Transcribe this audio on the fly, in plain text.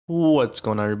What's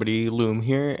going on, everybody? Loom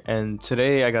here, and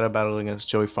today I got a battle against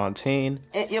Joey Fontaine.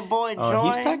 Your boy He's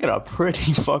Joy. packing a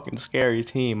pretty fucking scary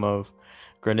team of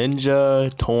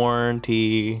Greninja, Torn,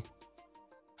 T,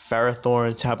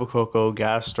 Ferrothorn, Tapu Koko,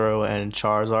 Gastro, and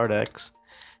Charizard X.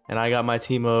 And I got my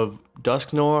team of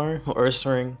Dusknoir,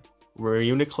 Ursaring,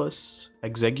 Reuniclus,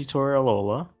 Exeggutor,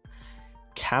 Alola,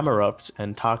 Camerupt,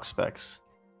 and Toxapex.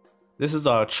 This is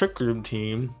a Trick Room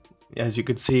team, as you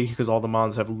can see, because all the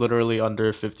mons have literally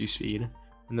under 50 speed.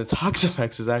 And the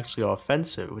Toxapex is actually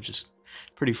offensive, which is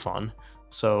pretty fun.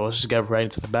 So let's just get right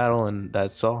into the battle, and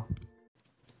that's all.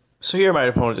 So here my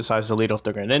opponent decides to lead off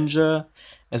the Greninja,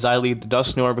 as I lead the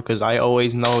Dusknoir because I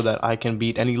always know that I can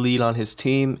beat any lead on his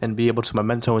team and be able to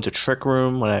Memento into Trick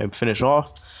Room when I finish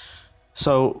off.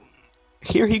 So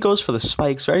here he goes for the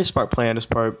spikes. Very smart play on his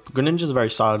part. Greninja's a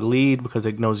very solid lead because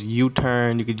it knows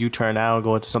U-turn. You could U-turn out and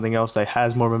go into something else that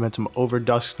has more momentum over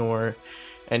Dusknoir.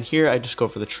 And here I just go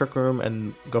for the Trick Room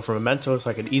and go for Memento so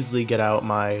I could easily get out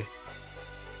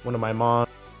one of my mons.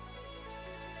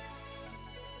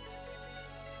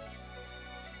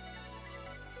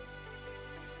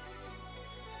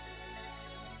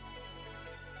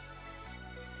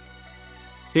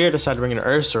 Here I decide to bring in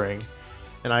Ursaring,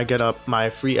 and I get up my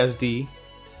free SD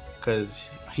because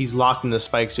he's locked in the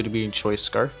spikes due to being Choice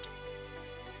Scarf.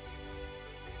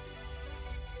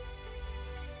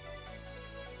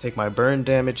 Take my burn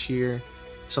damage here.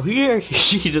 So here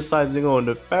he decides to go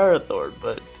into Ferrothorn,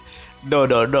 but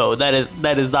no, that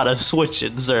is not a switch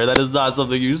in, sir. That is not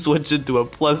something you switch into a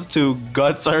 +2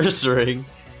 Guts Ursaring.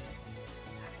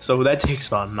 So that takes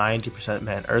about 90%,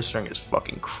 man. Ursaring is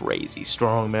fucking crazy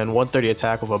strong, man. 130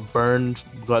 attack with a burn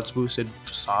Guts boosted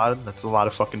facade. That's a lot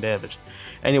of fucking damage.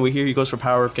 Anyway, here he goes for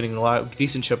power up, getting a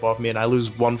decent chip off me, and I lose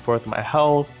 1/4 of my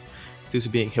health due to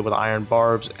being hit with iron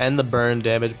barbs and the burn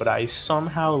damage, but I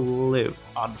somehow live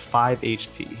on 5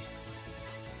 HP.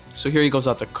 So here he goes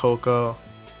out to Coco.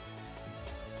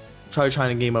 Probably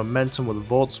trying to gain momentum with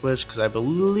Volt Switch because I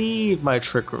believe my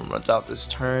Trick Room runs out this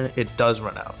turn. It does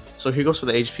run out. So here goes for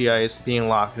the HP Ice being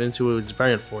locked into it, which is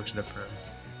very unfortunate for him.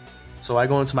 So I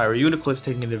go into my Reuniclus,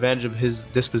 taking advantage of his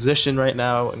disposition right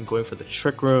now and going for the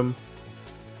Trick Room.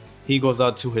 He goes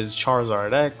out to his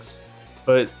Charizard X,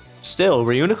 but still,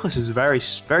 Reuniclus is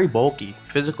very bulky,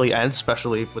 physically and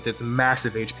specially, with its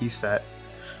massive HP stat.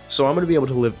 So I'm going to be able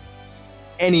to live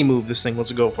any move this thing wants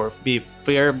to go for, be it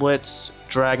Fire Blitz,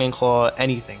 Dragon Claw,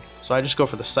 anything. So I just go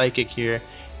for the Psychic here,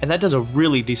 and that does a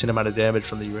really decent amount of damage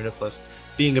from the Reuniclus,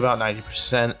 being about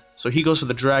 90%. So he goes for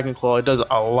the Dragon Claw. It does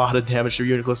a lot of damage to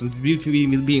Reuniclus,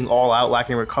 and being all out,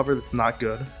 lacking recover, that's not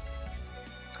good.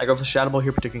 I go for the Shadow Ball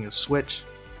here, predicting a switch,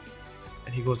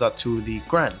 and he goes out to the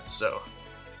Gren. So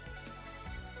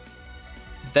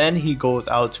then he goes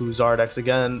out to Zardex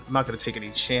again. I'm not going to take any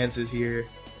chances here.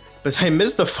 But I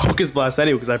missed the Focus Blast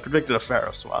anyway because I predicted a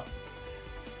Pharaoh swap.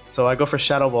 So I go for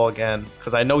Shadow Ball again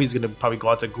because I know he's going to probably go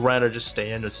out to Gren or just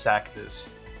stay in to sack this.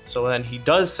 So then he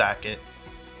does sack it.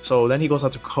 So then he goes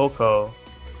out to Coco.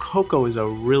 Coco is a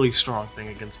really strong thing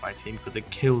against my team because it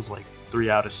kills like 3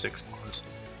 out of 6 ones.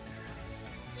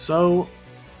 So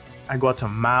I go out to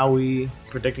Maui,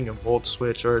 predicting a Volt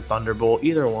Switch or a Thunderbolt,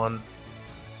 either one.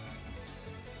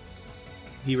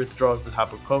 He withdraws the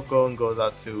Tapu Koko and goes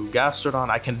out to Gastrodon.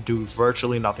 I can do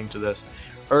virtually nothing to this.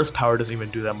 Earth Power doesn't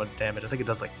even do that much damage. I think it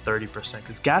does like 30%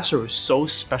 because Gastro is so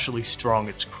specially strong,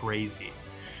 it's crazy.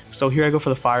 So here I go for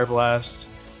the Fire Blast.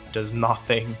 Does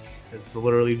nothing. It's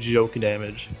literally joke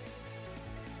damage.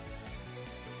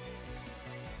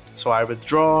 So I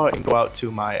withdraw and go out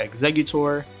to my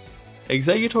Exeggutor.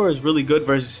 Exeggutor is really good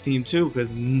versus Team 2 because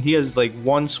he has like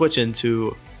one switch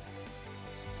into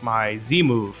my Z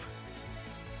move,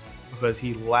 because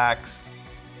he lacks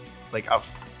like a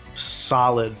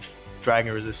solid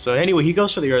dragon resist. So anyway, he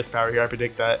goes for the Earth Power here. I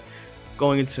predict that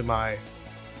going into my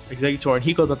Exeggutor, and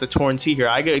he goes out to Torn T here.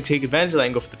 I get to take advantage of that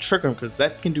and go for the Trick Room because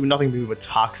that can do nothing but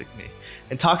Toxic me.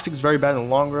 And Toxic is very bad in the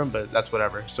long run, but that's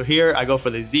whatever. So here I go for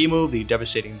the Z move, the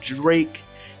Devastating Drake,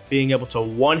 being able to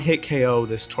one-hit KO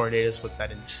this Tornadus with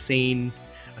that insane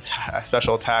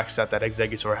special attack set that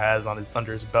Exeggutor has on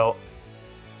under his belt.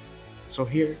 So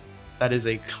here, that is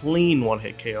a clean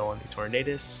one-hit KO on the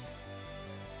Tornadus,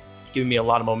 giving me a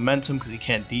lot of momentum because he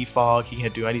can't defog, he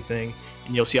can't do anything,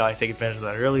 and you'll see how I take advantage of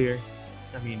that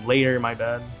later, my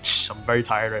bad. I'm very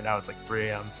tired right now, it's like 3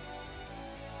 AM.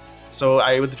 So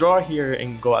I withdraw here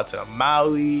and go out to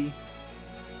Maui.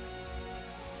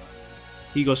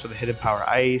 He goes for the Hidden Power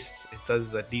Ice. It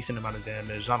does a decent amount of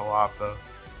damage, not a lot though.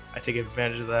 I take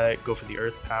advantage of that, go for the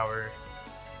Earth Power.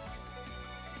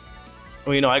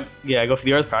 Well, I go for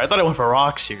the Earth Power. I thought I went for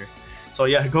rocks here. So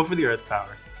yeah, I go for the Earth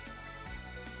Power.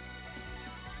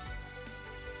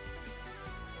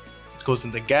 Goes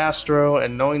into Gastro,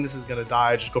 and knowing this is gonna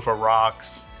die, I just go for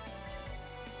rocks.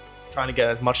 Trying to get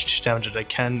as much damage as I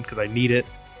can because I need it.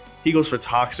 He goes for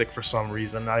Toxic for some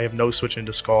reason. I have no switch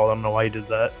into Skull. I don't know why he did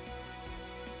that.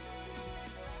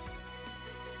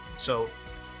 So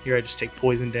here I just take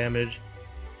poison damage.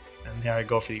 And here I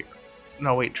go for the...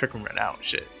 No, wait, Trick Room ran out.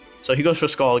 Shit. So he goes for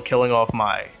Skull, killing off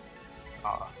my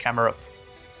Camerupt.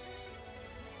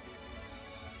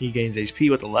 He gains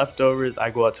HP with the leftovers. I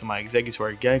go out to my Executor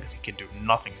again because he can do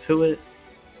nothing to it.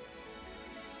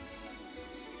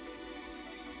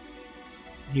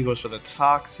 He goes for the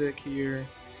Toxic here.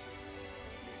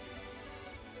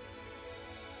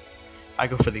 I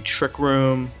go for the Trick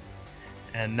Room.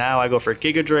 And now I go for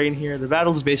Giga Drain here. The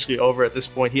battle is basically over at this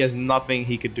point. He has nothing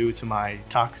he could do to my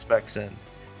Toxapex, and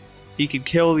he could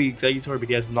kill the Executor, but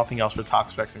he has nothing else for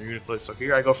Toxapex and Uniclus. So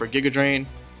here I go for Giga Drain,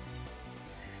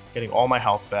 getting all my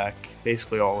health back,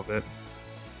 basically all of it.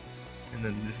 And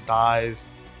then this dies.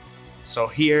 So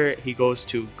here he goes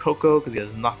to Coco because he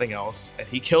has nothing else, and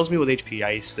he kills me with HP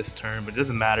Ice this turn, but it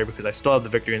doesn't matter because I still have the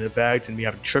victory in the bag to me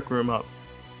having Trick Room up.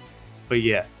 But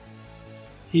yeah.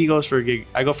 He goes for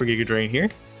I go for Giga Drain here.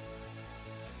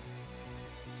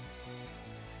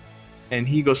 And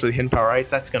he goes for the Hidden Power Ice.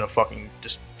 That's gonna fucking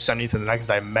just send me to the next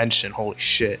dimension. Holy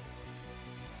shit.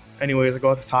 Anyways, I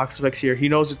go out to Toxapex here. He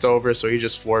knows it's over, so he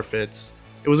just forfeits.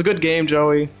 It was a good game,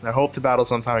 Joey. I hope to battle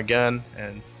sometime again.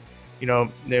 And, you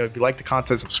know, if you like the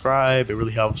content, subscribe. It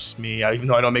really helps me. Even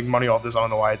though I don't make money off this, I don't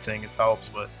know why it's saying it helps.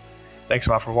 But thanks a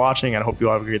lot for watching, and I hope you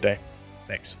all have a great day.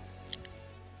 Thanks.